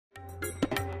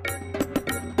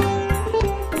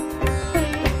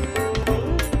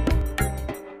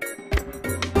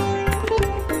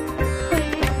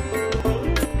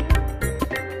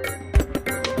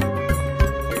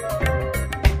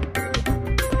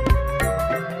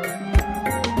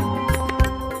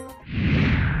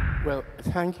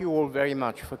thank you all very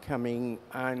much for coming,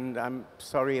 and I'm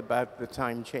sorry about the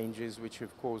time changes, which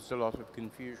have caused a lot of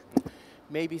confusion.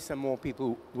 Maybe some more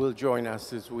people will join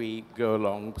us as we go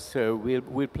along, so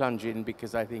we'll plunge in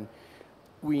because I think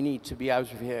we need to be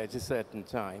out of here at a certain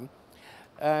time.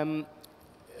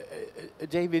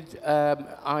 David,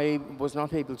 I was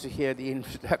not able to hear the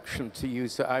introduction to you,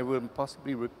 so I will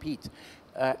possibly repeat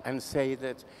and say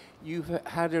that you've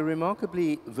had a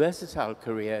remarkably versatile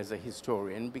career as a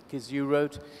historian because you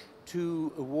wrote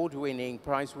 2 award-winning,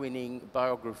 prize-winning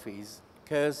biographies,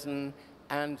 Curzon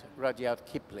and Rudyard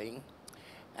Kipling.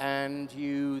 And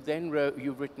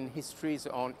you've written histories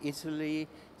on Italy,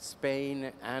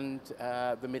 Spain, and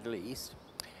the Middle East.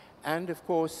 And of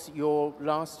course, your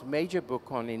last major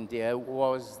book on India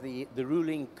was the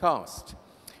ruling caste,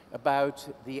 about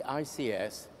the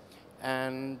ICS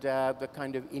and the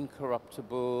kind of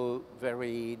incorruptible,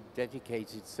 very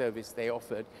dedicated service they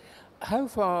offered. How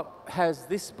far has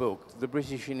this book, The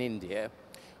British in India,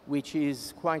 which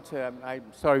is quite I'm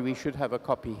sorry, we should have a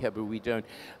copy here, but we don't,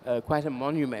 quite a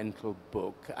monumental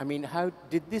book. I mean, how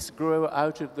did this grow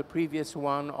out of the previous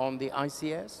one on the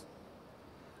ICS?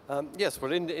 Yes,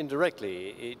 well, indirectly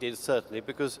it did, certainly,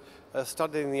 because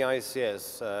studying the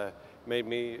ICS made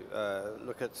me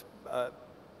look at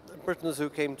Britons who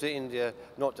came to India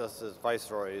not just as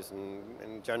viceroys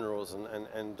and generals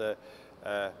and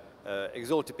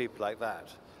exalted people like that.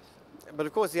 But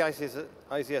of course the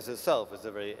ICS itself is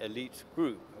a very elite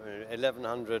group,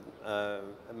 1,100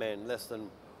 men, less than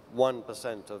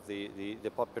 1% of the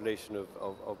population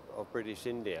of British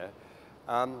India.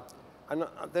 And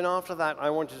then after that I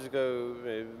wanted to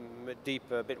go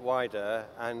deeper, a bit wider,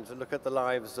 and look at the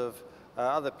lives of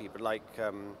other people like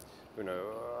you know,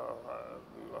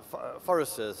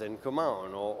 foresters in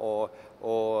Kumaon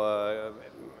or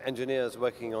engineers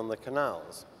working on the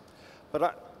canals.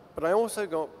 But I also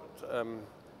got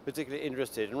particularly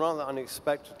interested, and rather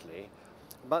unexpectedly,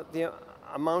 about the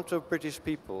amount of British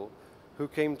people who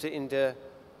came to India,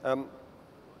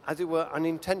 as it were,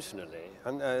 unintentionally,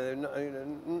 and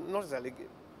not exactly,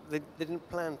 they didn't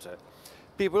plan to.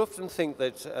 People often think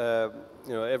that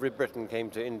you know, every Briton came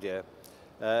to India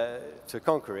to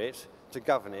conquer it, to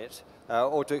govern it,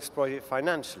 or to exploit it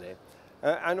financially.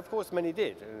 And of course many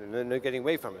did, no getting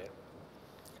away from it.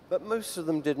 But most of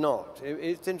them did not.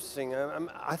 It's interesting.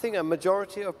 I think a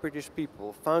majority of British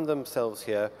people found themselves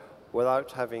here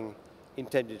without having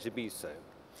intended to be so.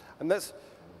 And that's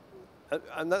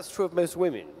true of most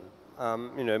women,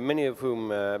 you know, many of whom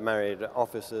married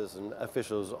officers and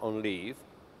officials on leave.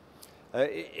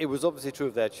 It was obviously true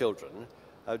of their children.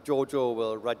 George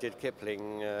Orwell, Rudyard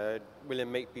Kipling,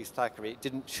 William Makepeace Thackeray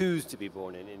didn't choose to be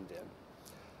born in India.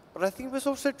 But I think it was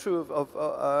also true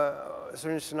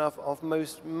strangely enough, of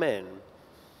most men,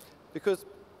 because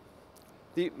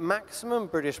the maximum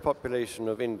British population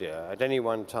of India at any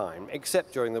one time,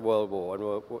 except during the World War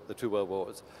and the 2 World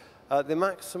Wars, the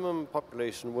maximum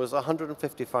population was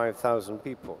 155,000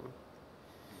 people.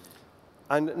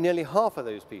 And nearly half of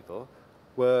those people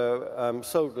were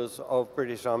soldiers of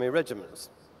British Army regiments.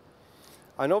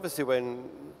 And obviously when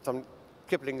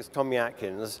Kipling's Tommy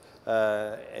Atkins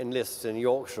enlists in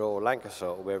Yorkshire or Lancashire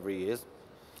or wherever he is,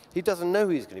 he doesn't know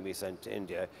he's going to be sent to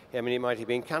India. I mean, he might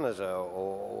be in Canada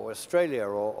or Australia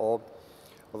or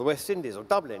the West Indies or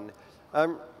Dublin.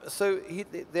 So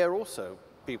they're also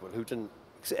people who didn't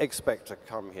expect to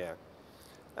come here.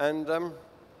 And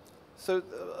so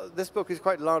this book is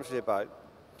quite largely about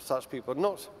such people,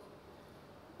 not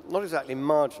exactly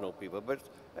marginal people, but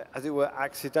as it were,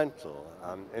 accidental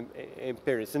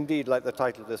imperialists. Indeed, like the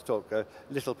title of this talk,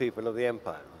 Little People of the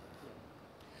Empire.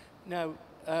 Now,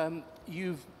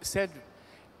 you've said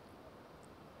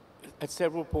at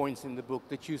several points in the book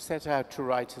that you set out to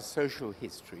write a social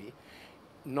history,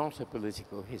 not a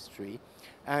political history,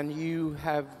 and you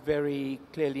have very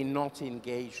clearly not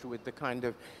engaged with the kind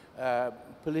of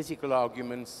political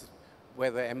arguments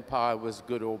whether empire was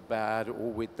good or bad,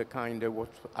 or with the kind of what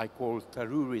I call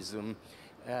terrorism,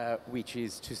 which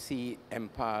is to see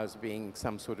empires being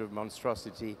some sort of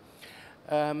monstrosity.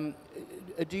 Do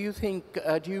you think,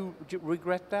 do you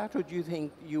regret that, or do you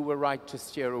think you were right to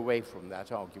steer away from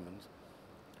that argument?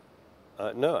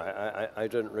 No, I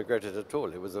don't regret it at all.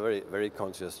 It was a very, very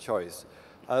conscious choice.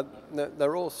 There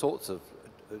are all sorts of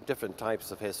different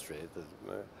types of history.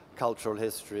 Cultural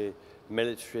history,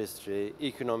 military history,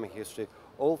 economic history,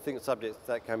 all things, subjects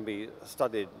that can be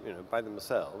studied, you know, by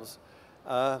themselves.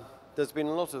 There's been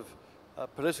a lot of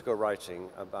political writing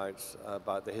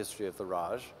about the history of the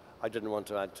Raj. I didn't want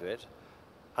to add to it.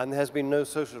 And there has been no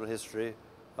social history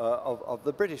of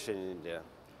the British in India.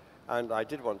 And I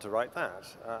did want to write that,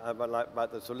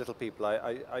 about the sort of little people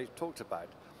I talked about.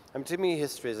 I mean, to me,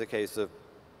 history is a case of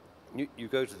you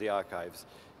go to the archives,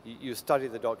 you study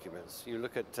the documents, you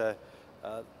look at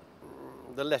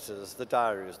the letters, the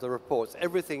diaries, the reports,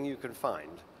 everything you can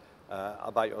find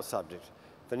about your subject.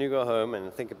 Then you go home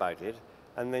and think about it,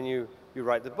 and then you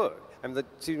write the book. And it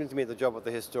seems to me the job of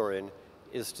the historian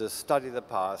is to study the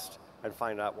past and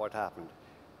find out what happened.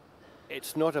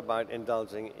 It's not about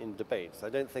indulging in debates. I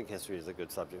don't think history is a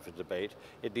good subject for debate.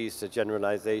 It leads to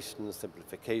generalizations,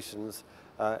 simplifications.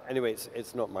 Anyway,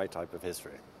 it's not my type of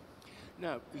history.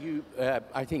 Now, you,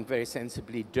 I think very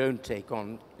sensibly, don't take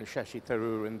on Shashi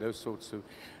Tharoor and those sorts of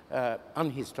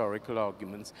unhistorical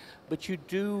arguments, but you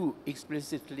do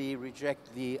explicitly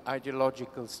reject the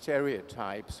ideological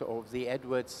stereotypes of the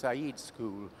Edward Said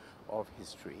school of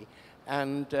history.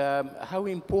 And how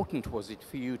important was it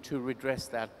for you to redress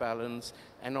that balance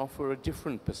and offer a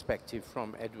different perspective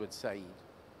from Edward Said?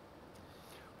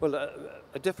 Well,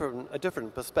 a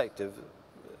different perspective,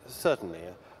 certainly.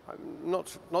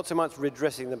 Not so much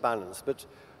redressing the balance, but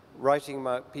writing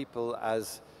about people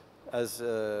as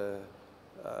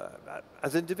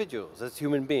individuals, as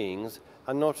human beings,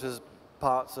 and not as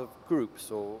parts of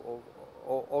groups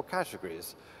or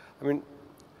categories. I mean,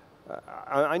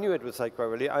 I knew Edward Said quite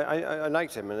well. I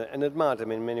liked him and admired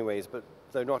him in many ways, but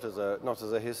though not as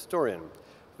a historian.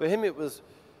 For him, it was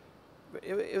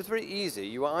very easy.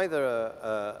 You were either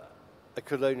a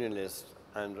colonialist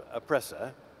and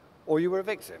oppressor, or you were a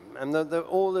victim, and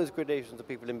all those gradations of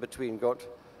people in between got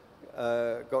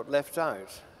left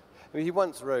out. I mean, he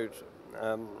once wrote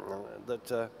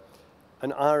that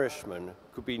an Irishman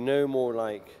could be no more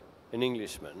like an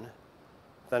Englishman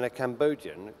than a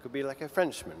Cambodian could be like a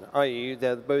Frenchman, i.e.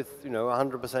 they're both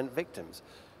 100% victims.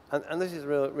 And this is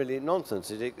really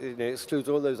nonsense. It excludes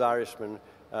all those Irishmen,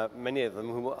 many of them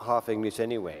who were half English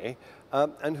anyway,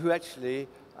 and who actually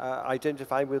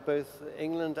identify with both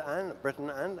England and Britain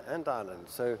and Ireland.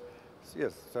 So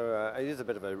yes, it is a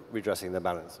bit of a redressing the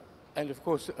balance. And of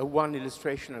course, one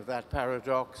illustration of that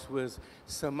paradox was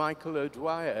Sir Michael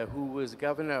O'Dwyer, who was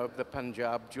governor of the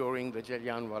Punjab during the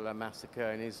Jallianwala massacre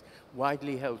and is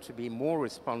widely held to be more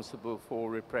responsible for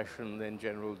repression than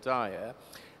General Dyer.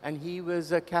 And he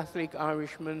was a Catholic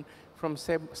Irishman from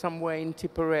somewhere in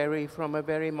Tipperary, from a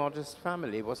very modest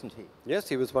family, wasn't he? Yes,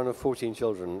 he was one of 14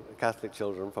 children, Catholic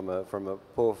children from a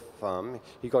poor farm.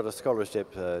 He got a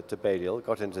scholarship to Balliol,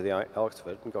 got into the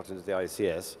Oxford and got into the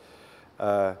ICS.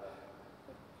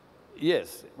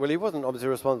 Yes, well, he wasn't obviously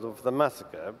responsible for the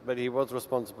massacre, but he was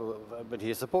responsible, but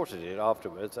he supported it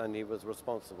afterwards, and he was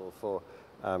responsible for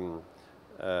the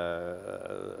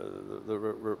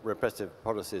repressive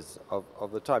policies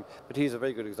of the time. But he's a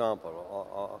very good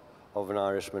example of an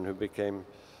Irishman who became,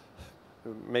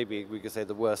 maybe we could say,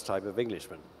 the worst type of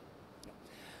Englishman.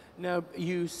 Now,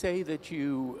 you say that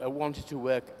you wanted to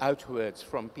work outwards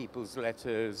from people's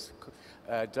letters,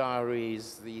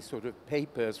 diaries, the sort of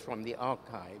papers from the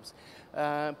archives.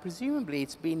 Presumably,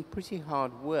 it's been pretty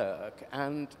hard work,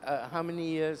 and how many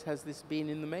years has this been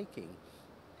in the making?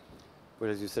 Well,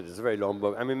 as you said, it's a very long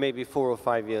book. I mean, maybe 4 or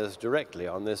 5 years directly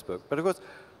on this book. But of course,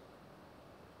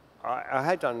 I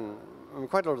had done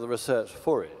quite a lot of the research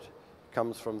for it. It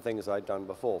comes from things I'd done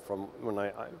before, from when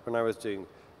I was doing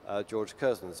George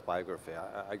Curzon's biography.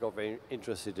 I got very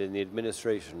interested in the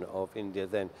administration of India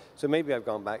then. So maybe I've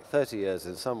gone back 30 years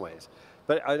in some ways.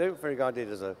 But I don't regard it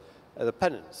as a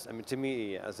penance. I mean, to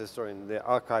me, as a historian, the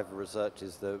archival research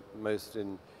is the most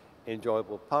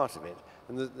enjoyable part of it.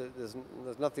 And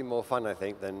there's nothing more fun, I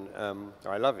think, than,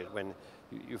 I love it, when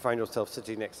you find yourself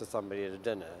sitting next to somebody at a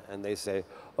dinner and they say,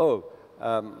 oh,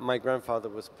 my grandfather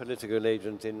was a political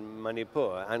agent in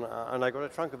Manipur, and I got a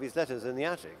trunk of his letters in the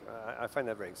attic. I find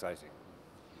that very exciting.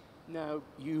 Now,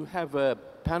 you have a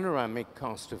panoramic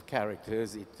cast of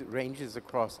characters. It ranges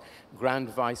across grand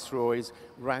viceroys,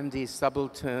 randy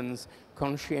subalterns,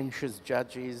 conscientious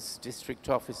judges, district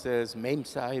officers, mem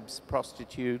sahibs,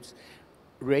 prostitutes,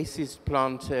 racist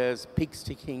planters,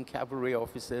 pig-sticking cavalry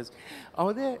officers.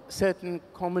 Are there certain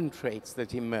common traits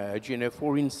that emerge? You know,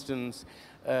 for instance,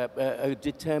 a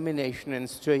determination and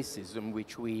stoicism,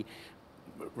 which we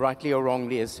rightly or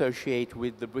wrongly associate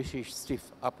with the British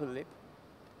stiff upper lip?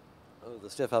 Oh, the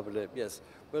stiff upper lip, yes.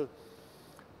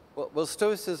 Well,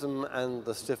 stoicism and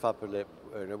the stiff upper lip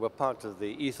were part of the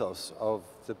ethos of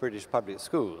the British public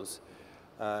schools,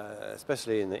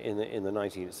 especially in the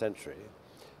 19th century.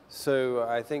 So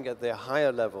I think at the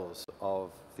higher levels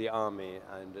of the army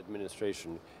and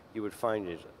administration, you would find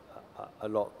it a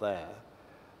lot there.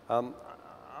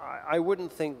 I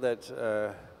wouldn't think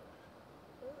that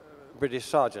British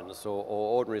sergeants or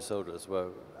ordinary soldiers were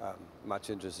much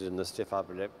interested in the stiff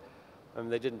upper lip,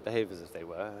 and they didn't behave as if they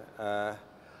were.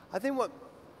 I think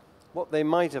what they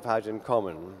might have had in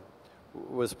common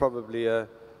was probably a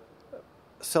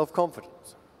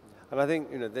self-confidence. And I think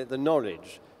the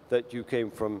knowledge that you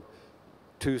came from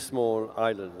two small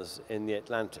islands in the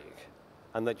Atlantic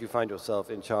and that you find yourself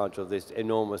in charge of this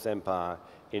enormous empire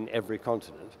in every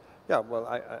continent, yeah, well,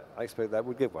 I expect that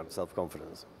would give one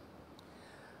self-confidence.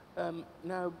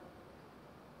 Now,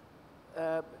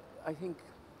 I think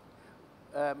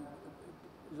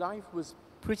life was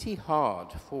pretty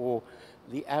hard for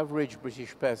the average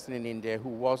British person in India who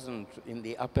wasn't in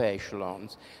the upper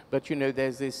echelons. But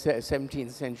there's this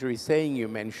 17th century saying you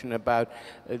mentioned about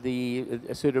the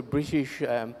sort of British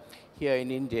here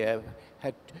in India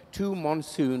had 2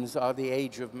 monsoons are the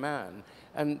age of man.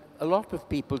 And a lot of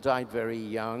people died very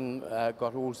young,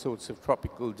 got all sorts of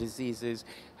tropical diseases,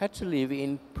 had to live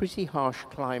in pretty harsh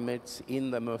climates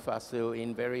in the Mufassil,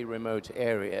 in very remote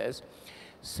areas.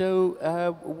 So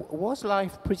was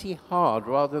life pretty hard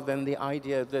rather than the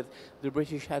idea that the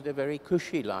British had a very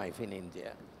cushy life in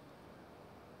India?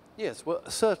 Yes, well,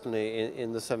 certainly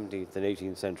in the 17th and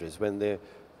 18th centuries, when the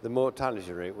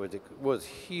mortality rate was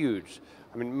huge.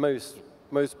 I mean,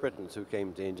 most Britons who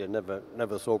came to India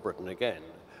never saw Britain again,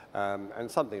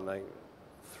 and something like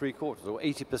 3/4 or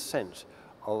 80%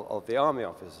 of the army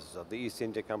officers of the East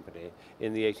India Company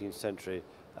in the 18th century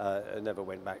never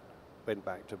went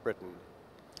back to Britain.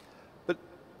 But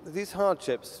these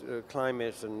hardships,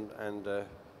 climate and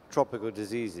tropical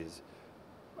diseases,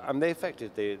 they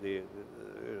affected the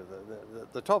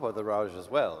top of the Raj as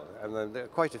well. And then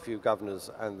quite a few governors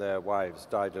and their wives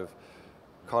died of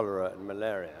cholera and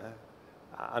malaria,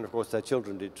 and of course their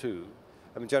children did too.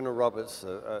 I mean, General Roberts,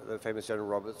 the famous General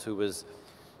Roberts, who was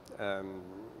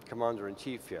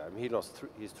commander-in-chief here, he lost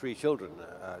his 3 children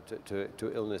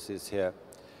to illnesses here.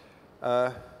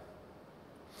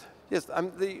 Yes,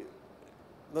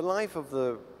 the life of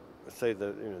the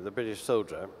British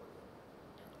soldier,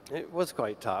 it was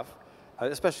quite tough,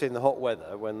 especially in the hot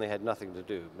weather when they had nothing to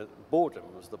do. But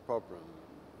boredom was the problem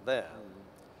there.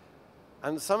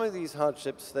 And some of these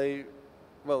hardships, they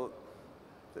brought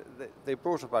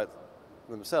about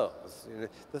themselves.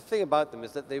 The thing about them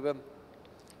is that they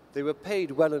were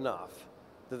paid well enough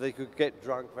that they could get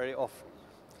drunk very often.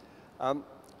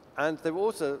 And they were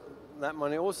also, that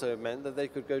money also meant that they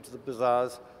could go to the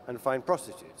bazaars and find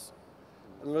prostitutes.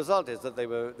 And the result is that they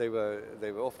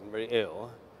were often very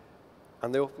ill,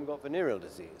 and they often got venereal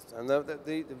disease. And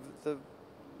the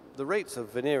rates of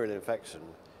venereal infection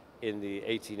in the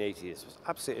 1880s was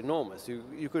absolutely enormous.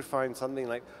 You could find something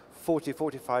like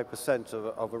 45%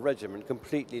 of a regiment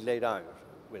completely laid out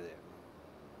with it.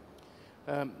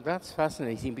 That's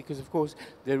fascinating because, of course,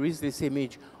 there is this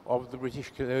image of the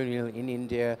British colonial in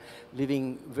India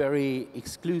living very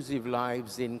exclusive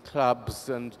lives in clubs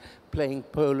and playing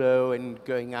polo and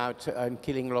going out and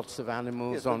killing lots of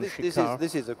animals on shikar.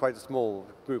 This is quite a small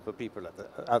group of people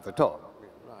at the top.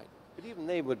 Right. But even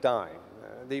they would die.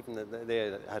 Even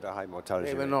they had a high mortality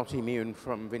rate. They were not immune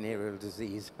from venereal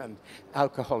disease and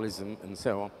alcoholism and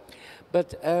so on.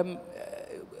 But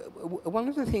one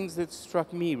of the things that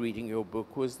struck me reading your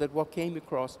book was that what came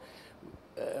across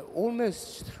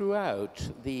almost throughout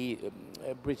the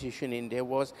British in India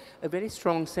was a very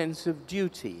strong sense of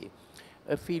duty,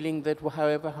 a feeling that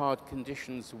however hard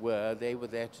conditions were, they were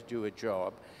there to do a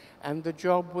job. And the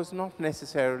job was not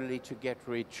necessarily to get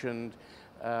rich and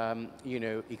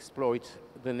exploit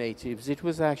the natives. It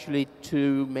was actually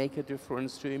to make a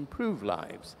difference, to improve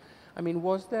lives. I mean,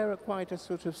 was there quite a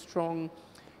sort of strong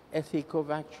ethic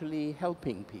of actually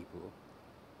helping people?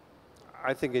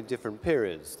 I think in different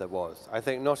periods there was. I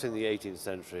think not in the 18th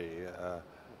century,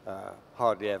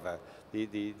 hardly ever.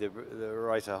 The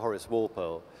writer Horace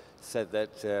Walpole said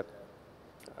that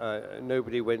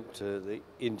nobody went to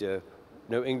India,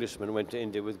 no Englishman went to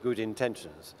India with good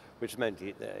intentions, which meant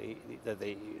that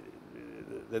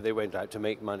they went out to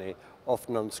make money,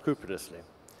 often unscrupulously.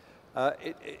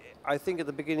 I think at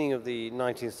the beginning of the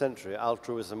 19th century,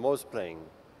 altruism was playing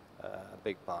a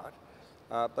big part,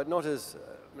 but not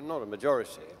a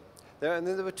majority.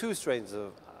 There were 2 strains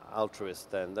of altruists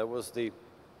then. There was the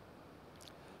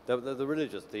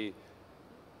religious, the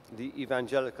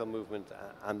evangelical movement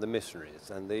and the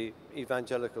missionaries. And the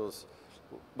evangelicals,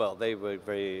 well, they were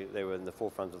in the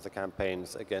forefront of the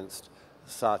campaigns against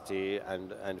sati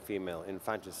and female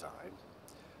infanticide.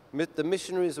 The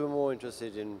missionaries were more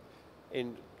interested in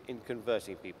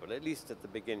converting people, at least at the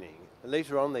beginning. And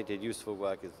later on, they did useful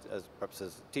work perhaps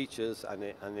as teachers and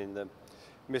in the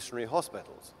missionary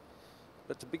hospitals.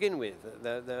 But to begin with,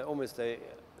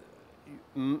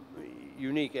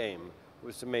 unique aim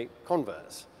was to make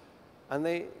converts. And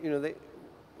they,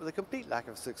 with a complete lack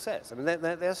of success. I mean,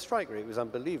 their strike rate was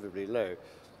unbelievably low.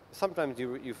 Sometimes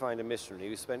you find a missionary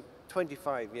who spent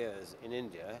 25 years in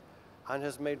India and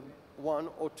has made 1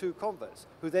 or 2 converts,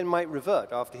 who then might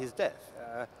revert after his death.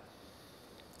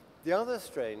 The other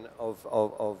strain of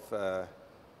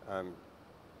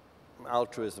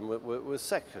altruism was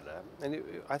secular, and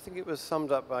I think it was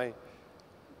summed up by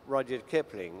Rudyard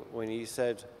Kipling when he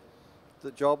said,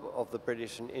 the job of the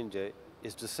British in India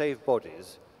is to save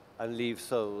bodies and leave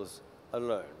souls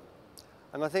alone.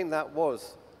 And I think that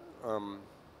was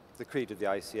the creed of the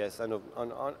ICS and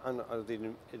of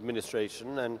the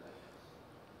administration, and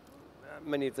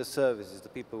many of the services, the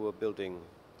people who were building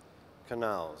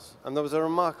canals. And there was a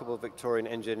remarkable Victorian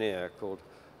engineer called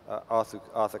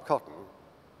Arthur Cotton,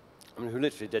 who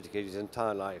literally dedicated his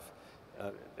entire life.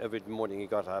 Every morning he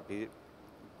got up,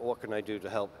 what can I do to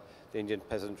help the Indian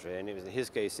peasantry? And in his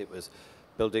case, it was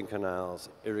building canals,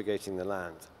 irrigating the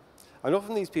land. And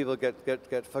often these people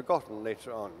get forgotten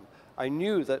later on. I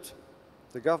knew that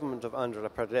the government of Andhra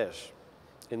Pradesh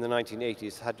in the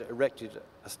 1980s had erected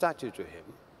a statue to him.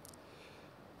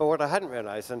 But what I hadn't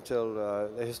realized until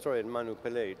the historian Manu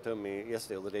Pillai told me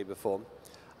yesterday or the day before,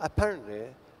 apparently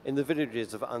in the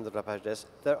villages of Andhra Pradesh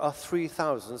there are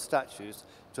 3,000 statues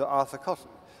to Arthur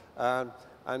Cotton.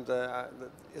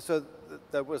 So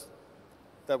there was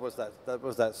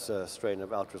that strain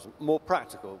of altruism, more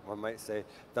practical, one might say,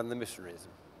 than the missionaries.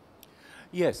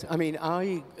 Yes, I mean,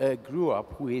 I grew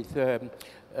up with a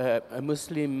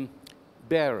Muslim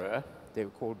bearer, they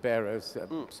were called bearers,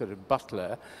 sort of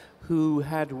butler, who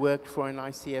had worked for an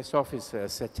ICS officer,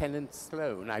 Sir Tenant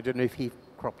Sloane. I don't know if he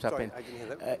cropped up. Sorry, I didn't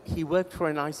hear that. He worked for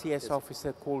an ICS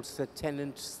officer called Sir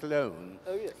Tenant Sloane.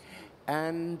 Oh, yes.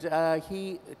 And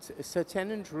Sir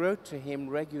Tenant wrote to him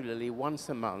regularly once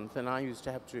a month, and I used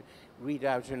to have to read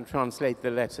out and translate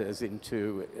the letters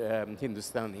into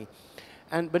Hindustani.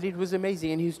 But it was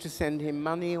amazing, and he used to send him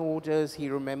money orders. He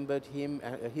remembered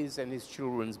his and his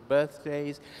children's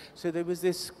birthdays. So there was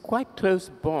this quite close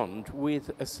bond with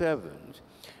a servant,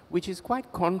 which is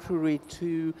quite contrary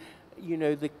to,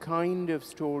 the kind of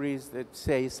stories that,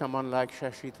 say, someone like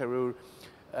Shashi Tharoor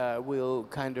will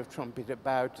kind of trumpet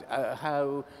about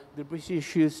how the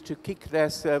British used to kick their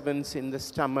servants in the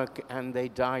stomach and they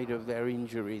died of their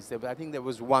injuries. I think there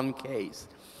was one case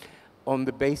on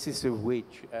the basis of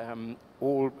which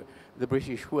all the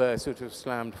British were sort of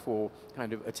slammed for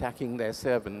kind of attacking their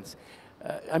servants.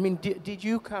 I mean, did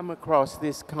you come across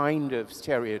this kind of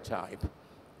stereotype?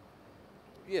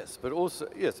 Yes, but also,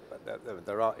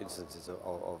 there are instances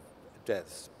of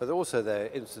deaths, but also there are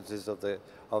instances of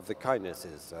the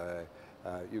kindnesses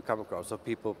you come across, of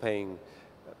people paying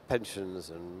pensions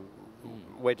and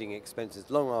wedding expenses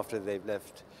long after they've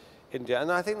left India.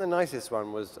 And I think the nicest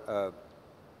one was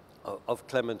of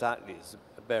Clement Attlee's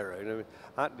bearer.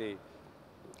 Attlee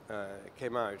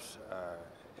came out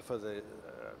for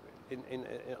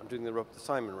doing the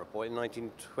Simon Report in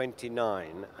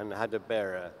 1929 and had a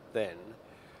bearer then.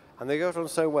 And they got on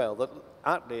so well that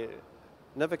Attlee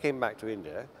never came back to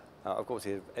India. Of course,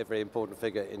 he's a very important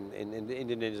figure in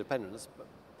Indian independence,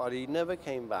 but he never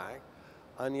came back.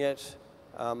 And yet,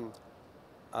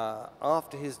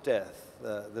 after his death,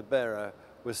 the bearer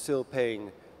was still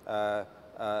paying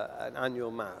an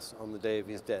annual mass on the day of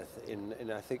his death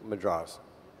in I think, Madras.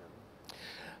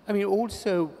 I mean,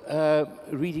 also,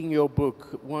 reading your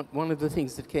book, one of the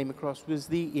things that came across was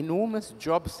the enormous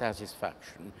job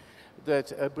satisfaction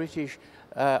that a British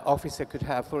officer could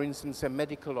have. For instance, a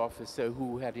medical officer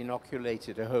who had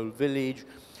inoculated a whole village,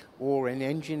 or an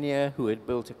engineer who had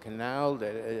built a canal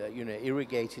that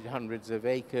irrigated hundreds of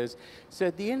acres. So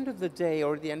at the end of the day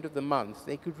or at the end of the month,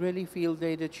 they could really feel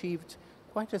they'd achieved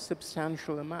quite a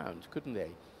substantial amount, couldn't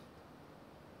they?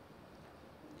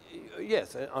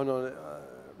 Yes,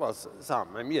 well,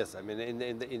 some. Yes, I mean,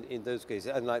 in those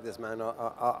cases, and like this man,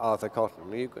 Arthur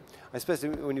Cotton, especially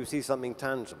when you see something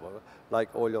tangible,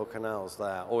 like oil canals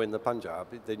there, or in the Punjab,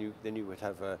 then you would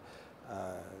have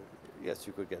yes,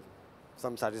 you could get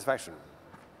some satisfaction.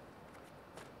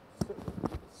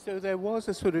 So there was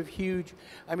a sort of huge,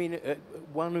 I mean,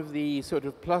 one of the sort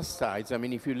of plus sides, I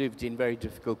mean, if you lived in very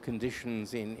difficult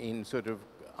conditions in sort of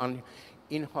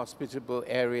inhospitable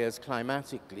areas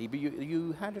climatically, but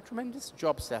you had a tremendous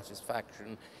job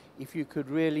satisfaction if you could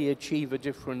really achieve a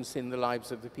difference in the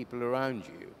lives of the people around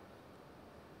you.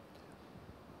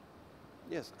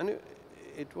 Yes, and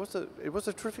it was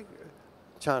a terrific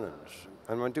challenge.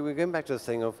 And we're going back to the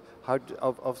thing of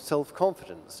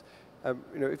self-confidence.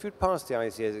 If you'd passed the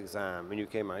ICS exam and you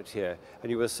came out here and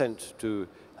you were sent to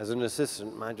as an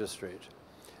assistant magistrate,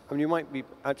 I mean, you might be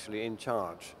actually in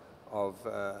charge of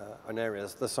an area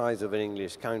the size of an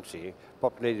English county,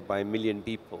 populated by 1 million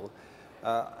people,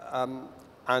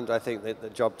 and I think that the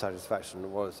job satisfaction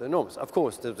was enormous. Of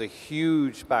course, there was a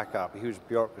huge backup, a huge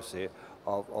bureaucracy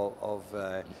of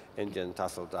Indian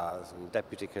tahsildars and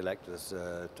deputy collectors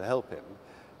to help him.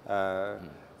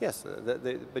 Yes,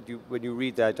 but when you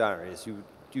read their diaries,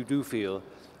 you do feel,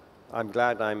 I'm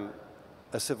glad I'm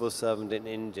a civil servant in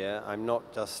India. I'm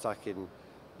not just stuck in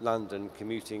London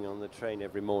commuting on the train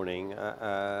every morning.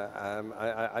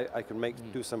 I can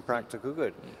do some practical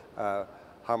good.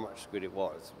 How much good it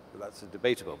was, that's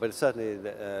debatable, but certainly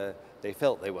they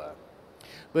felt they were.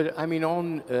 But I mean,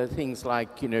 on things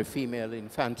like, female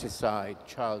infanticide,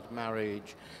 child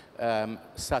marriage,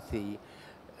 sati,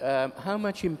 how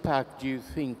much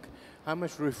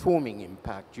reforming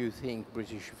impact do you think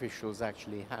British officials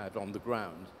actually had on the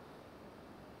ground?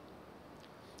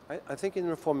 I think in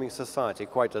reforming society,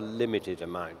 quite a limited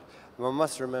amount. One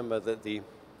must remember that the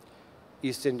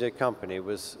East India Company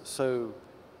was so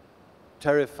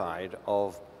terrified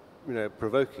of,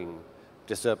 provoking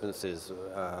disturbances,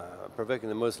 provoking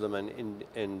the Muslim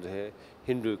and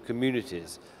Hindu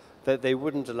communities, that they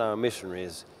wouldn't allow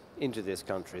missionaries into this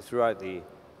country throughout the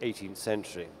 18th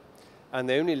century. And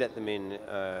they only let them in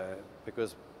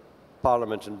because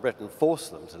Parliament in Britain forced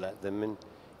them to let them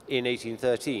in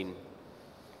 1813.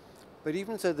 But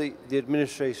even so, the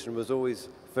administration was always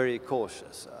very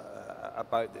cautious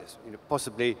about this,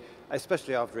 possibly,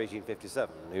 especially after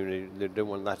 1857, they don't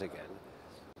want that again.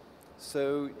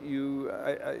 So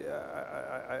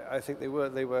I think they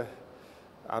were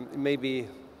maybe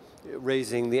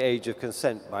raising the age of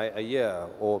consent by a year,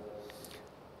 or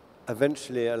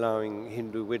eventually allowing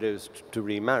Hindu widows to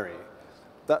remarry.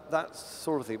 That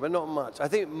sort of thing, but not much. I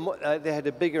think they had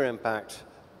a bigger impact,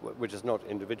 which is not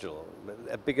individual, but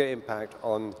a bigger impact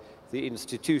on the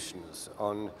institutions,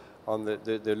 on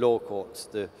the law courts,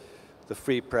 the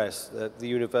free press, the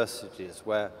universities,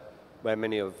 where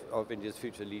many of India's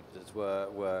future leaders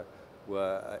were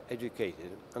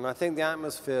educated. And I think the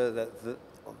atmosphere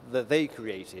that they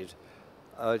created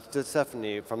does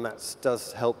definitely, from that,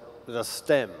 does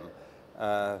stem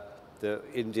the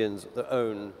Indians'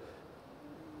 own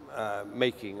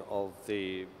making of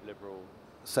the liberal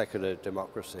secular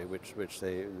democracy, which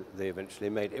they eventually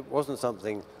made. It wasn't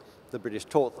something the British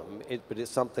taught them, but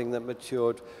it's something that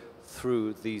matured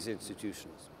through these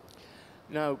institutions.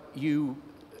 Now,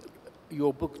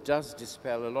 your book does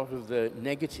dispel a lot of the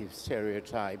negative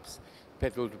stereotypes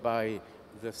peddled by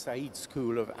the Said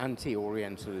school of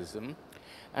anti-Orientalism.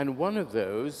 And one of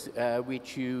those,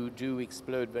 which you do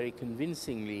explode very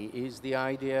convincingly, is the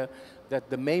idea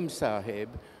that the Mem Sahib,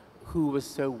 who was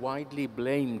so widely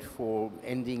blamed for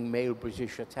ending male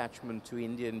British attachment to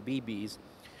Indian BBs,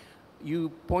 you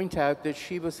point out that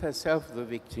she was herself the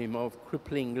victim of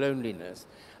crippling loneliness,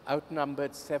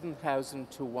 outnumbered 7,000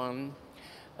 to 1.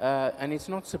 And it's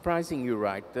not surprising, you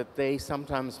write, that they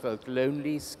sometimes felt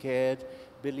lonely, scared,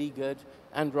 beleaguered,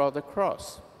 and rather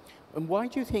cross. And why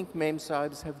do you think Mem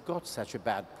Sahibs have got such a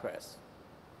bad press?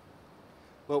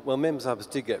 Well, Mem Sahibs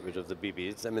did get rid of the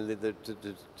BBs. I mean,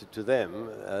 to them,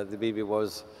 the BB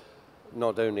was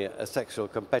not only a sexual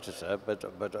competitor, but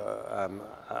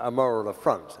a moral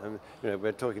affront. And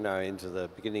we're talking now into the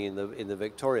beginning in the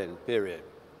Victorian period.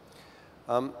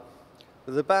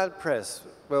 The bad press,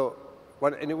 well,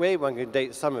 in a way, one can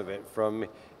date some of it from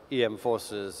E.M.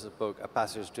 Forster's book *A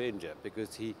Passage to India*,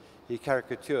 because he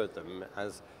caricatured them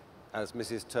as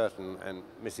Mrs. Turton and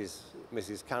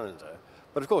Mrs. Callender.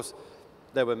 But of course,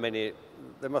 there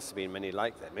must have been many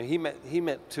like them. And he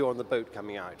met two on the boat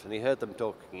coming out, and he heard them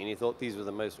talking, and he thought these were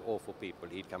the most awful people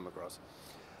he'd come across.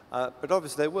 But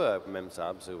obviously there were Mem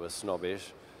Sahibs who were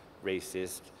snobbish,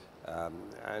 racist,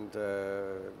 and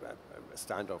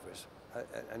standoffish,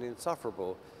 and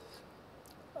insufferable.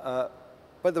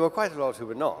 But there were quite a lot who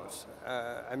were not.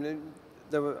 I mean,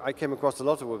 I came across a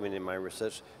lot of women in my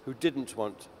research who didn't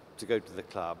want to go to the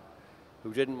club,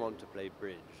 who didn't want to play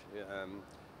bridge,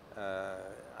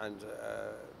 and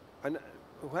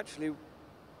who actually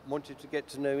wanted to get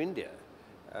to know India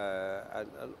and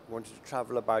wanted to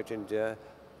travel about India.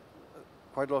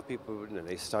 Quite a lot of people,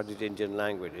 they studied Indian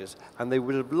languages, and they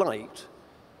would have liked,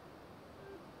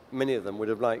 many of them would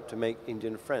have liked to make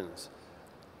Indian friends.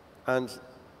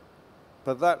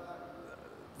 But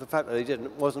the fact that they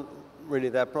didn't wasn't really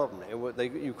their problem.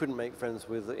 You couldn't make friends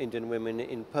with Indian women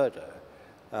in Purdah.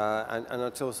 And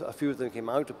until a few of them came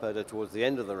out of Purdah towards the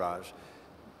end of the Raj,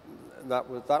 that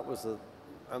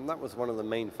was one of the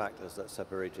main factors that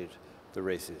separated the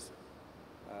races.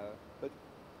 But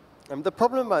the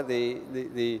problem about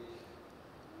the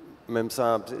Mem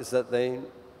Sahibs is that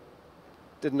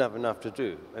didn't have enough to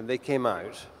do, and they came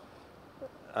out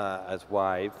as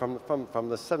wives. From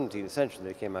the 17th century,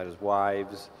 they came out as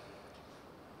wives,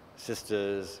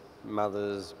 sisters,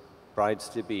 mothers,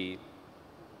 brides-to-be,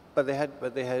 but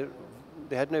there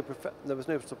was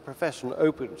no sort of profession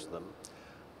open to them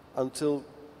until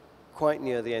quite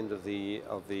near the end of the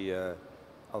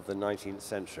 19th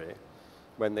century,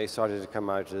 when they started to come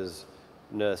out as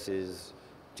nurses,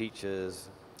 teachers,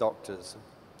 doctors,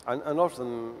 and a lot of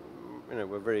them,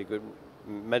 were very good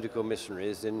medical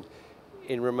missionaries in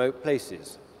remote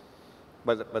places,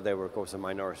 but they were, of course, a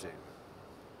minority.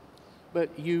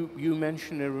 But you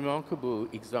mention a remarkable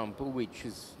example which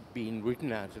has been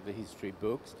written out of the history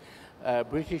books.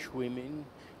 British women,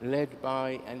 led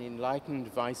by an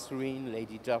enlightened viceroy,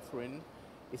 Lady Dufferin,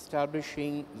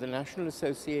 establishing the National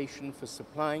Association for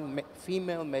Supplying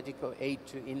Female Medical Aid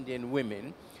to Indian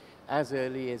Women as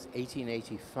early as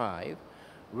 1885,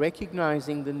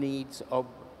 recognizing the needs of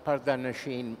Parda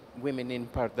Nashin, women in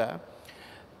Parda,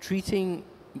 treating,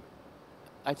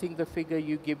 I think the figure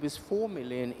you give is 4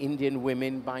 million Indian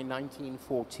women by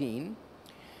 1914.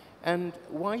 And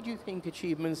why do you think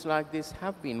achievements like this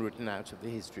have been written out of the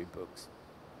history books?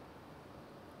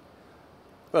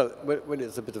 Well,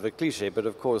 it's a bit of a cliche, but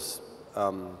of course,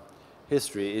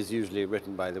 history is usually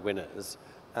written by the winners,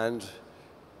 and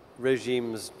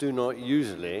regimes do not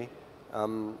usually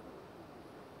go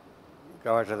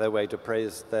out of their way to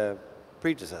praise their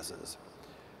predecessors.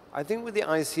 I think with the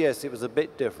ICS it was a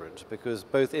bit different, because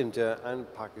both India and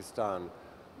Pakistan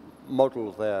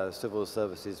modeled their civil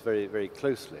services very, very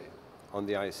closely on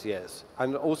the ICS,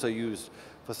 and also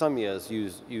for some years,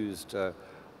 used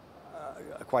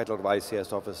quite a lot of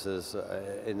ICS officers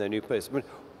in their new posts.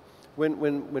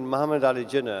 When Muhammad Ali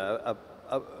Jinnah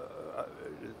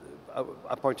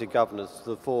appointed governors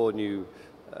to the 4 new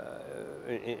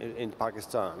in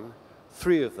Pakistan,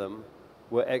 3 of them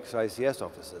were ex-ICS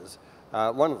officers.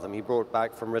 One of them he brought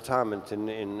back from retirement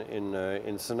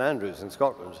in St Andrews in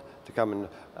Scotland to come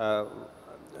and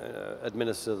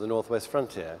administer the northwest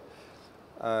frontier.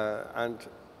 And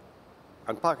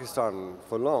Pakistan,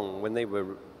 for long, when they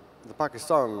were the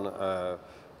Pakistan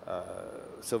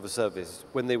civil service,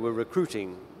 when they were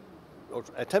recruiting or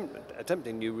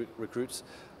attempting new recruits,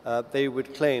 they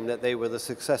would claim that they were the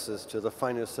successors to the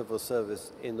finest civil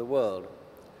service in the world.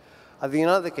 I think in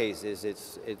other cases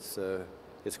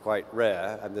it's quite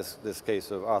rare, and this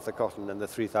case of Arthur Cotton and the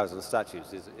 3,000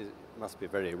 statues must be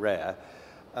very rare.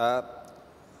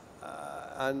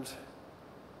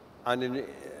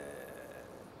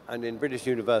 And in British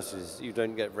universities, you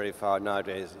don't get very far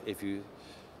nowadays if you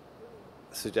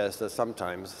suggest that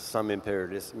sometimes some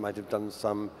imperialists might have done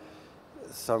some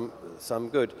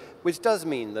good, which does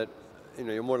mean that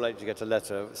you're more likely to get a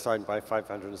letter signed by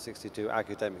 562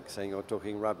 academics saying you're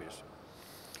talking rubbish.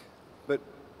 But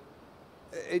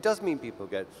it does mean people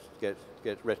get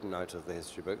written out of the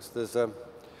history books. There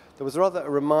was rather a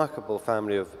remarkable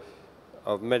family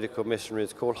of medical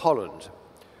missionaries called Holland,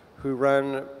 who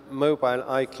ran mobile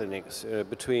eye clinics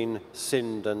between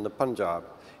Sindh and the Punjab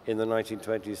in the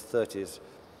 1920s, 30s,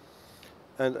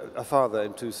 and a father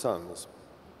and 2 sons.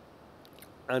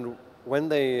 And when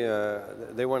they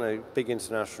won a big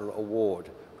international award,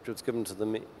 which was given to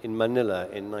them in Manila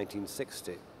in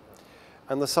 1960,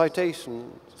 and the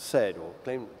citation said, or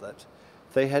claimed, that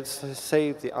they had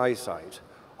saved the eyesight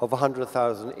of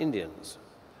 100,000 Indians,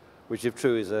 which, if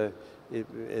true, is a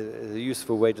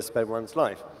useful way to spend one's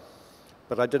life.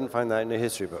 But I didn't find that in a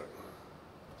history book.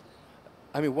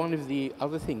 I mean, one of the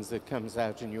other things that comes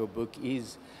out in your book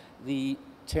is the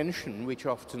tension which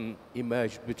often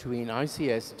emerged between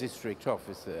ICS district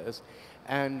officers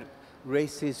and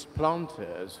racist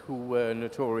planters who were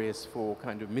notorious for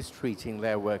kind of mistreating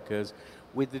their workers,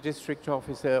 with the district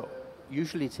officer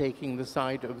usually taking the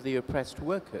side of the oppressed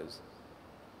workers.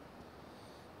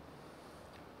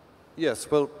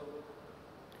 Yes, well,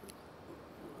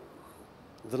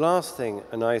 the last thing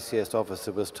an ICS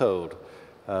officer was told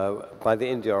by the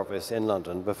India office in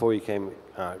London before he came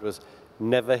out was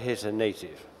never hit a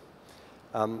native.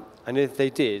 And if they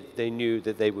did, they knew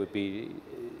that they would be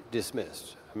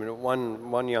dismissed. I mean,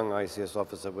 one young ICS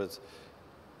officer was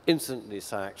instantly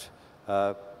sacked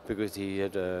because he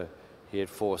had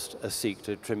forced a Sikh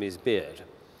to trim his beard.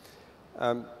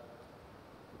 And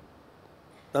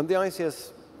the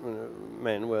ICS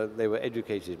men they were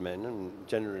educated men and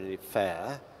generally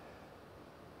fair.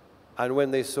 And when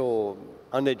they saw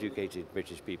uneducated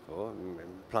British people,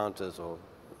 planters or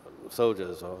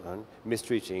soldiers, or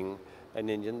mistreating an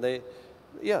Indian, they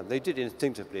did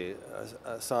instinctively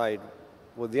side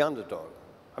with the underdog.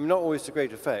 I mean, not always to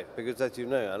great effect, because as you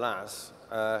know, alas,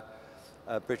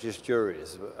 British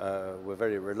juries were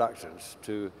very reluctant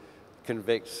to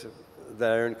convict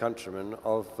their own countrymen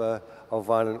of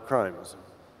violent crimes.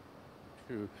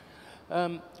 True.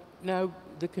 Now,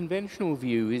 the conventional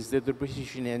view is that the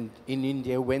British in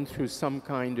India went through some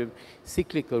kind of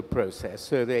cyclical process.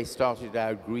 So they started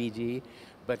out greedy,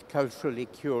 but culturally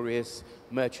curious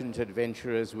merchant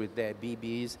adventurers with their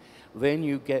BBs.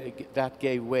 Then that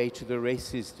gave way to the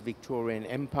racist Victorian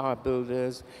empire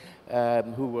builders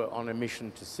who were on a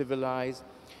mission to civilize.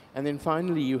 And then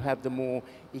finally, you have the more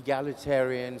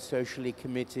egalitarian, socially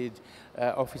committed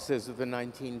officers of the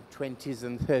 1920s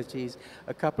and 30s,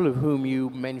 a couple of whom you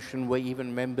mentioned were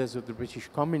even members of the British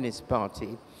Communist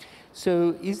Party.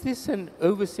 So is this an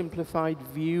oversimplified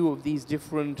view of these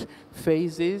different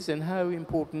phases, and how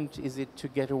important is it to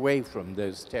get away from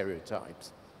those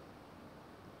stereotypes?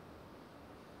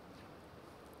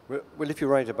 Well, if you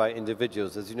write about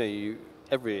individuals, as you know,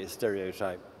 every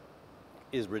stereotype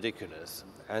is ridiculous,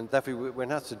 and therefore one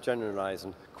has to generalize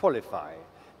and qualify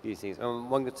these things.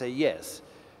 One could say, yes,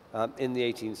 in the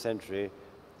 18th century,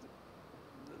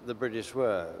 the British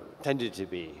tended to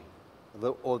be,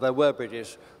 or there were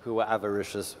British who were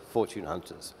avaricious fortune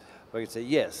hunters. One could say,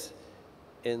 yes,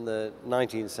 in the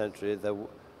 19th century,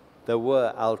 there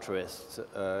were altruists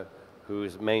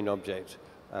whose main object,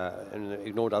 and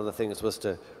ignored other things, was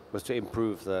to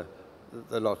improve the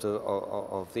lot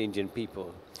of the Indian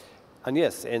people. And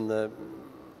yes, in the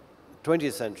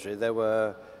 20th century, there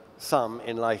were some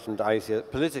enlightened ICS,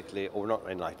 politically, or not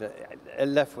enlightened,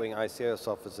 left-wing ICS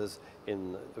officers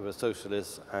who were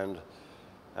socialists and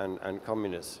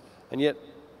communists. And yet,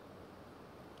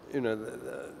 you know,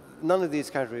 none of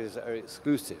these categories are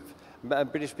exclusive.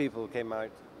 British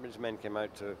men came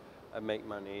out to make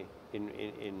money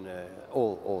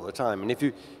all the time. And if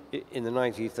you, in the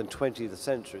 19th and 20th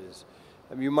centuries,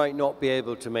 you might not be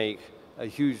able to make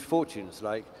huge fortunes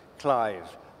like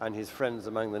Clive and his friends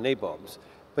among the nabobs,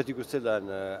 but you could still earn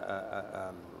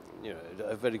a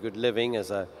very good living as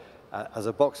a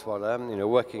box swaller,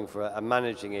 working for a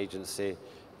managing agency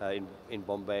in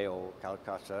Bombay or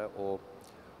Calcutta,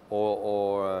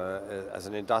 or as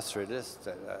an industrialist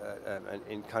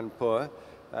in Kanpur.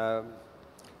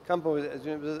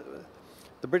 Kanpur,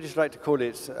 the British like to call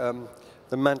it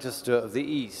the Manchester of the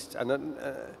East, and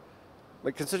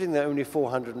but considering there are only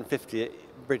 450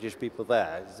 British people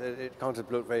there, it can't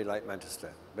have looked very like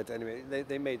Manchester. But anyway,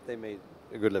 they made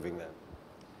a good living there.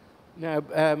 Now,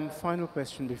 final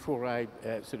question before I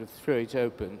sort of throw it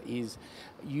open is,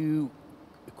 you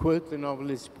quote the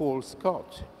novelist Paul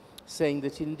Scott, saying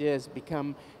that India has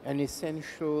become an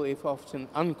essential, if often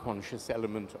unconscious,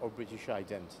 element of British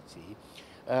identity,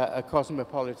 a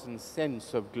cosmopolitan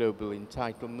sense of global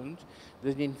entitlement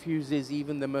that infuses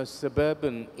even the most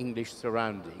suburban English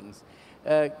surroundings.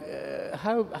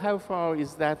 How far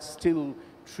is that still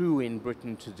true in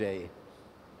Britain today?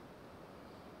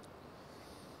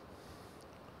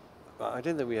 I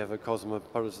don't think we have a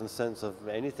cosmopolitan sense of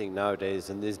anything nowadays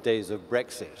in these days of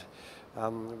Brexit.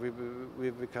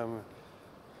 We've become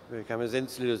as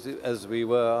insular as we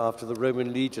were after the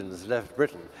Roman legions left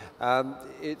Britain.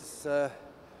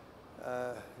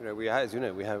 We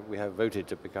have voted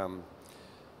to become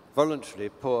voluntarily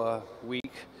poor,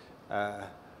 weak,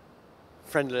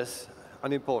 friendless,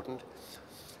 unimportant.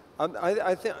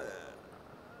 I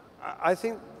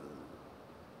think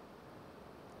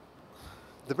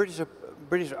the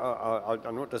British are,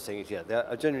 I'm not just saying it here, they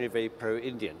are generally very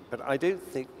pro-Indian, but I don't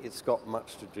think it's got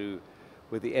much to do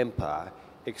with the empire,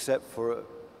 except for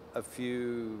a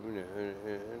few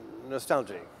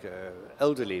nostalgic,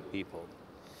 elderly people.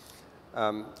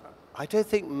 I don't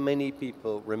think many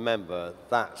people remember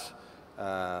that,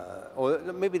 or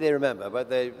maybe they remember, but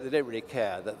they don't really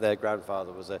care that their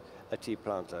grandfather was a tea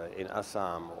planter in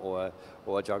Assam or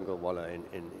a jungle wallah in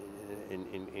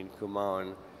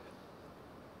Kumaon.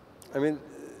 I mean,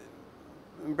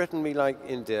 in Britain we like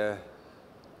India,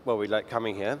 well, we like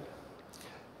coming here.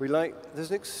 There's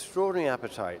an extraordinary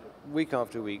appetite, week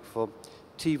after week, for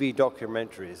TV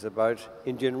documentaries about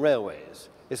Indian railways,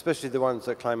 especially the ones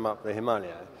that climb up the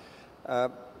Himalaya.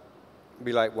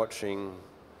 We like watching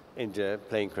India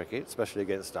playing cricket, especially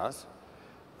against us.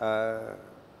 And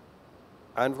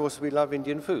of course, we love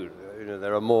Indian food.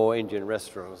 There are more Indian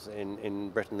restaurants in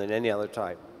Britain than any other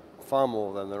type, far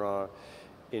more than there are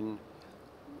in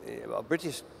a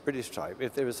British type,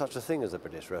 if there is such a thing as a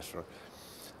British restaurant.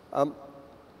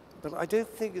 But I don't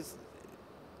think it's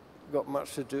got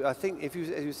much to do. I think if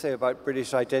you say about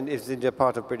British identity, is India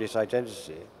part of British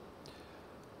identity?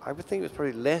 I would think it's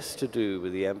probably less to do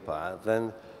with the empire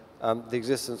than the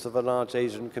existence of a large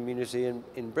Asian community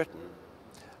in Britain.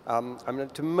 I mean,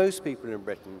 to most people in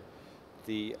Britain,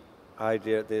 the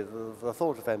idea, the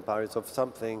thought of empire is of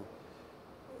something.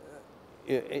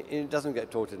 It doesn't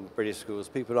get taught in British schools.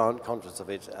 People aren't conscious of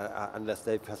it unless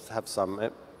they have some,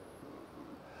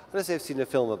 unless they've seen a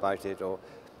film about it.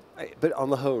 But on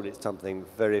the whole, it's something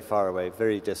very far away,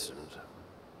 very distant.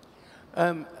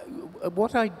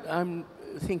 What I'm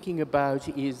thinking about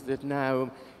is that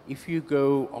now, if you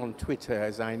go on Twitter,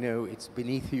 as I know it's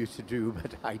beneath you to do,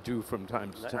 but I do from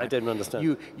time to time. I didn't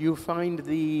understand. You find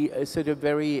the sort of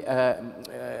very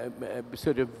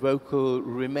sort of vocal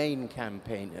Remain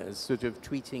campaigners sort of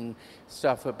tweeting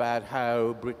stuff about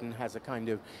how Britain has a kind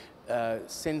of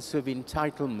sense of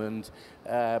entitlement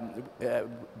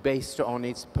based on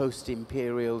its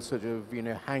post-imperial sort of,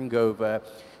 hangover,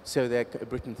 so that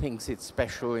Britain thinks it's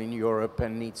special in Europe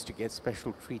and needs to get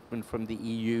special treatment from the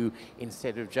EU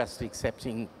instead of just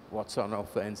accepting what's on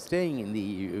offer and staying in the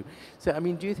EU. So, I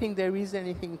mean, do you think there is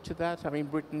anything to that? I mean,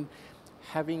 Britain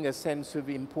having a sense of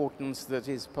importance that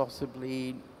is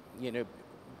possibly,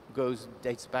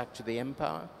 dates back to the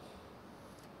empire?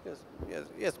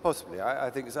 Yes, possibly. I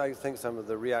think some of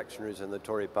the reactionaries in the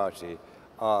Tory party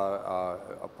are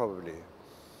probably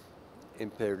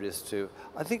imperialist too.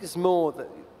 I think it's more that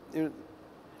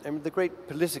the great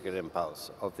political impulse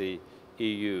of the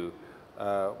EU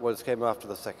came after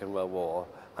the Second World War,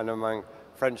 and among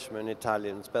Frenchmen,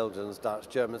 Italians, Belgians, Dutch,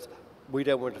 Germans, we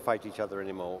don't want to fight each other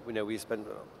anymore. We spent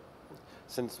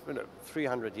since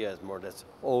 300 years more or less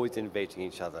always invading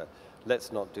each other.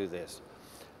 Let's not do this.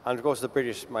 And of course, the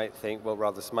British might think, well,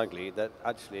 rather smugly, that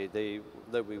actually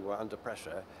though we were under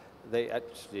pressure, there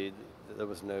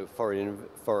was no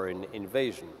foreign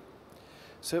invasion.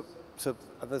 So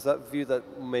there's that view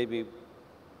that maybe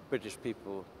British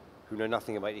people who know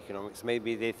nothing about economics,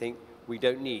 maybe they think we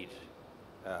don't need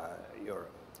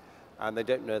Europe. And they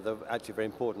don't know the actually very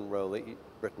important role that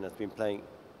Britain has been playing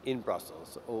in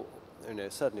Brussels, or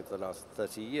certainly for the last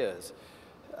 30 years.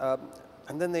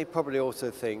 And then they probably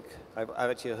also think, I've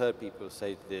actually heard people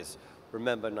say this,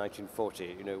 remember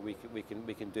 1940,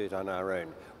 we can do it on our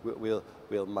own.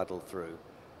 We'll muddle through.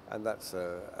 And that's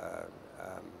a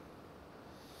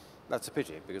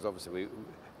pity, because obviously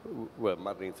we're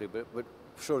muddling through, but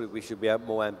surely we should be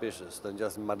more ambitious than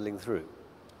just muddling through.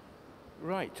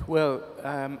 Right. Well,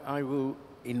 I will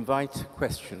invite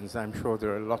questions. I'm sure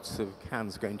there are lots of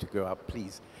hands going to go up,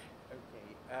 please.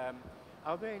 Okay.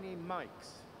 Are there any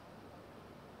mics?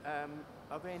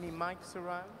 Are there any mics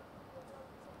around?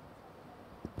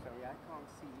 Sorry, I can't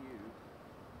see you.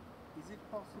 Is it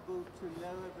possible to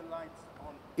lower the lights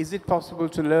on? Is it possible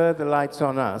to lower the lights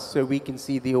on us so we can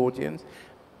see the audience?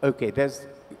 Okay, there's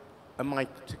a mic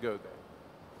to go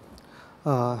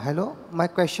there. Hello. My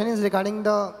question is regarding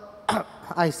the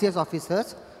ICS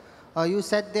officers. You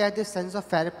said they had this sense of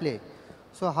fair play.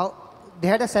 So how they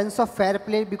had a sense of fair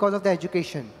play because of the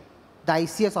education, the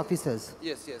ICS officers?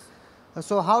 Yes.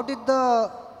 So how did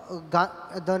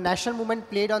the national movement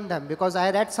played on them? Because I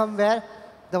read somewhere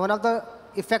that one of the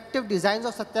effective designs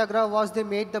of Satyagraha was they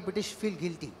made the British feel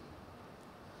guilty.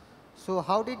 So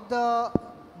how did the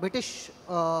British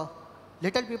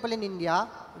little people in India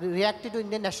react to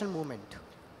Indian national movement?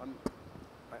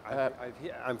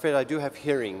 I'm afraid I do have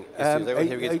hearing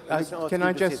issues. Can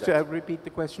I just repeat the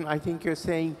question? I think you're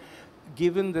saying,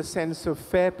 given the sense of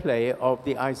fair play of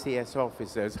the ICS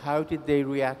officers, how did they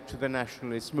react to the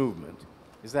nationalist movement?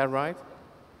 Is that right?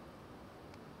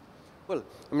 Well,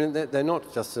 I mean, they're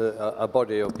not just a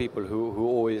body of people who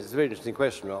always, it's a very interesting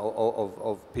question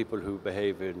of people who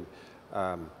behave in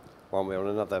one way or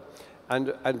another.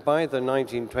 And by the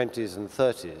 1920s and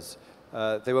 30s,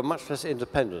 they were much less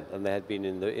independent than they had been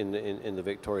in the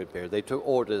Victorian period. They took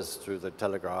orders through the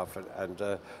telegraph, and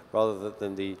rather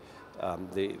than the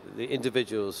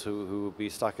individuals who would be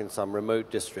stuck in some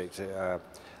remote district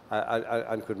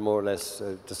and could more or less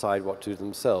decide what to do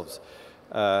themselves.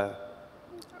 I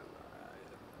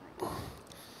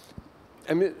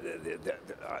mean,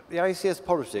 the ICS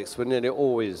politics were nearly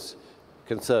always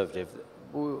conservative.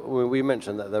 We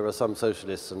mentioned that there were some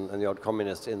socialists and the odd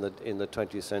communists in the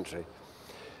 20th century.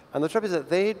 And the trouble is that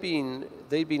they'd been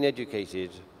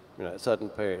educated, at a certain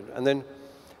period, and then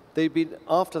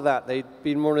after that, they'd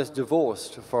been more or less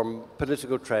divorced from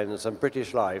political trends and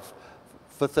British life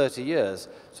for 30 years.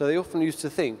 So they often used to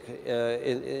think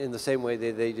in the same way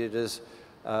they did as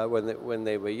when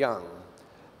they were young.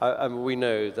 And we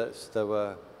know that there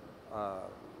were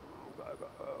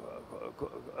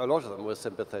a lot of them were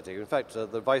sympathetic. In fact,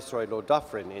 the Viceroy Lord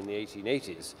Dufferin in the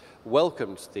 1880s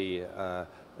welcomed the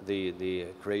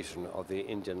creation of the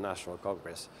Indian National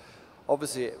Congress.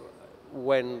 Obviously,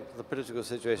 when the political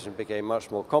situation became much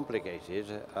more complicated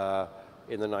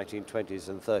in the 1920s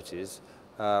and 30s,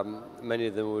 many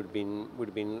of them would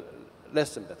have been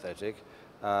less sympathetic,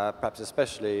 perhaps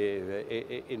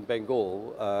especially in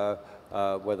Bengal,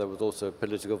 where there was also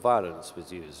political violence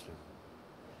was used.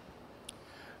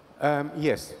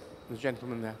 Yes, the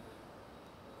gentleman there.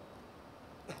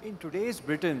 In today's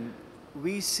Britain,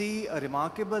 we see a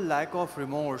remarkable lack of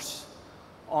remorse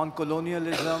on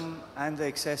colonialism and the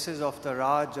excesses of the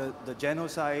Raj, the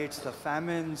genocides, the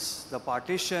famines, the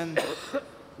partition.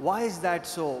 Why is that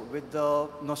so? With the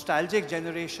nostalgic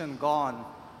generation gone,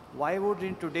 why would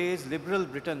in today's liberal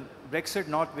Britain, Brexit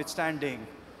notwithstanding,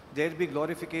 there be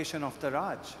glorification of the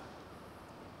Raj?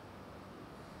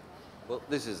 Well,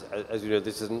 this is, as you know,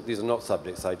 these are not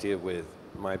subjects I deal with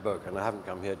in my book, and I haven't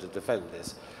come here to defend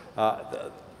this.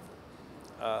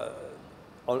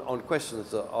 On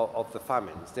questions of the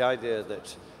famines, the idea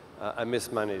that a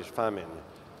mismanaged famine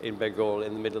in Bengal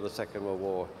in the middle of the Second World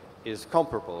War is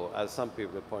comparable, as some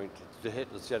people have pointed to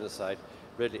Hitler's genocide,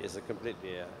 really is a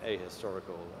completely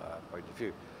ahistorical point of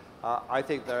view. I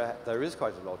think there is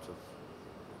quite a lot of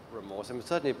remorse, and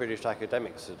certainly British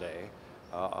academics today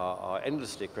are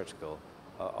endlessly critical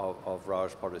of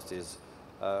Raj policies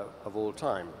of all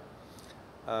time.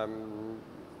 Do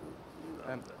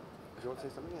you want to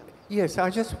say something else? Yes, I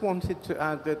just wanted to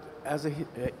add that as an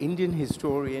Indian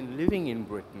historian living in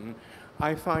Britain,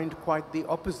 I find quite the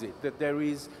opposite, that there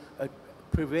is a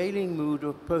prevailing mood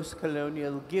of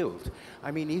post-colonial guilt.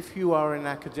 I mean, if you are an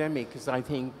academic, as I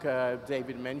think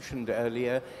David mentioned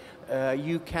earlier,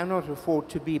 you cannot afford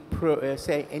to be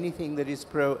say anything that is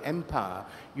pro-empire.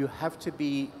 You have to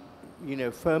be, you know,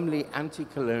 firmly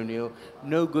anti-colonial.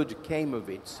 No good came of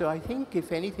it. So I think,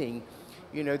 if anything,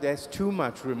 you know, there's too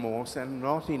much remorse and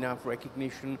not enough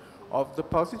recognition of the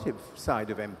positive side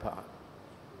of empire.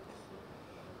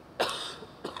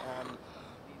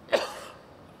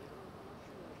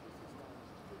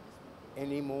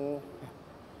 Any more?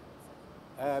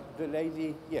 The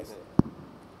lady, yes.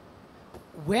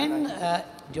 When,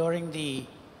 during the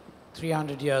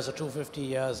 300 years or 250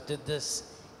 years, did this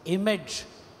image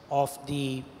of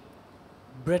the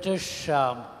British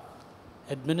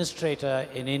administrator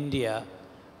in India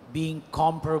being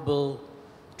comparable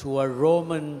to a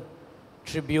Roman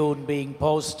tribune being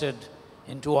posted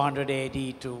in 200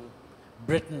 AD to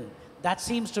Britain, that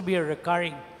seems to be a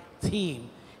recurring theme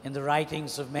in the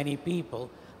writings of many people,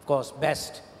 of course,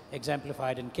 best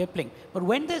exemplified in Kipling. But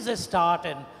when does this start,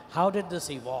 and how did this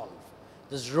evolve?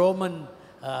 This Roman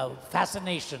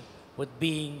fascination with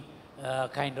being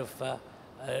trying to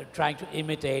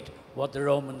imitate what the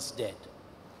Romans did.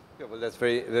 Yeah, well, that's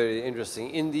very, very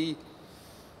interesting.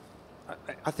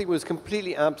 I think it was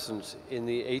completely absent in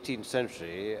the 18th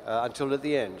century until at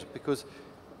the end, because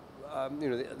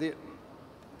the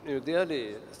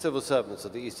early civil servants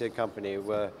of the East India Company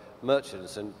were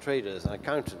merchants and traders and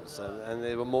accountants, and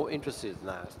they were more interested in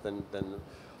that than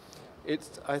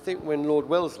it's. I think when Lord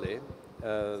Wellesley,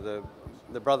 the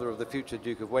brother of the future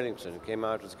Duke of Wellington, came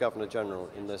out as Governor General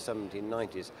in the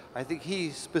 1790s, I think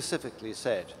he specifically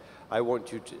said, "I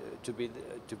want you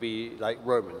to be like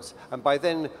Romans." And by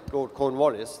then, Lord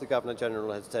Cornwallis, the Governor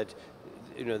General, had said,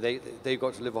 you know, they've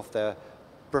got to live off their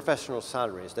professional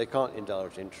salaries. They can't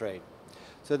indulge in trade.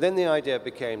 So then the idea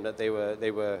became that they were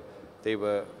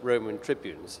Roman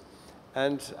tribunes,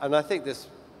 and I think this,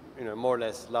 you know, more or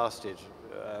less lasted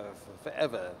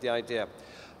forever. The idea,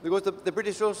 because the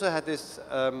British also had this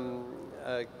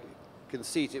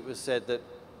conceit. It was said that,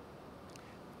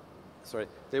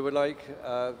 they were like,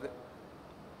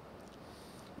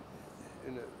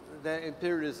 their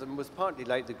imperialism was partly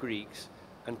like the Greeks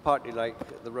and partly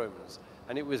like the Romans.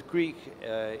 And it was Greek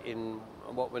in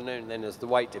what were known then as the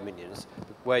White Dominions,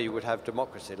 where you would have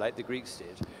democracy like the Greeks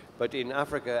did. But in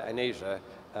Africa and Asia,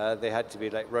 they had to be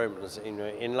like Romans, you know,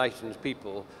 enlightened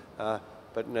people,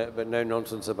 but no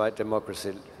nonsense about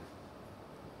democracy.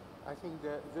 I think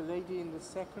the lady in the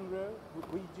second row,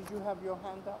 did you have your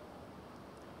hand up?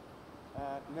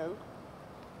 No?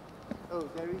 Oh,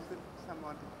 there is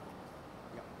someone.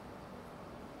 Yeah.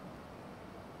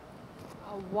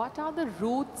 What are the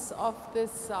roots of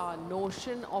this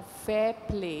notion of fair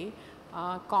play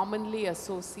commonly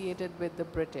associated with the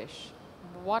British?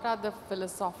 What are the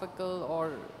philosophical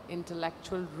or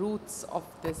intellectual roots of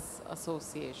this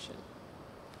association?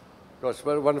 Gosh,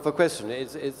 what a wonderful question.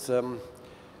 It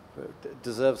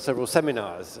deserves several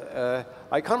seminars.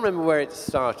 I can't remember where it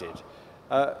started.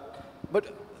 But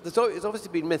it's obviously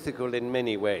been mythical in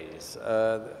many ways.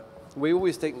 We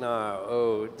always think now,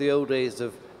 oh, the old days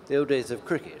of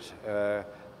cricket,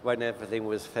 when everything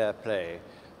was fair play.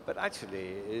 But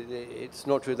actually, it's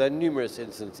not true. There are numerous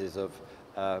instances of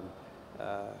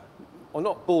or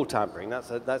not ball tampering,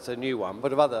 that's a new one,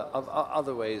 but of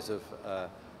other ways of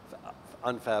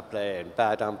unfair play and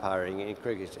bad umpiring in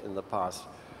cricket in the past.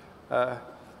 I'm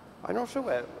not sure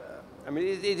where. I mean,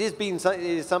 it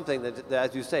is something that,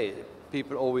 as you say,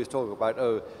 people always talk about.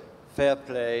 Oh, fair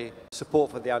play,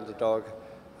 support for the underdog,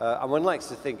 and one likes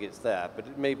to think it's there,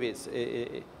 but maybe it's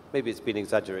been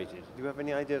exaggerated. Do you have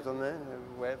any ideas on that,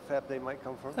 where fair play might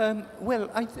come from? Well,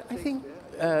 I think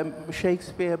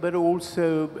Shakespeare, but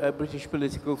also British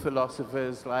political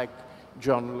philosophers like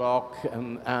John Locke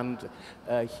and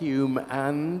Hume,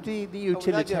 and the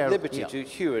utilitarian... liberty to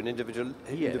hew an individual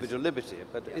liberty,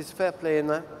 but is fair play in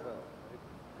that?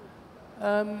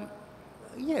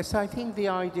 Yes, I think the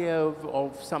idea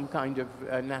of some kind of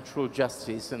natural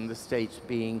justice and the state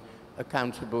being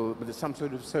accountable with some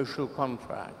sort of social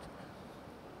contract.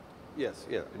 Yes,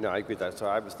 yeah, no, I agree with that. So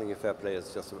I was thinking fair play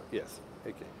is just, yes,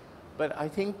 okay. But I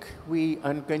think we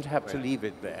are going to have to leave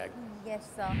it there. Yes,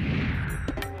 sir.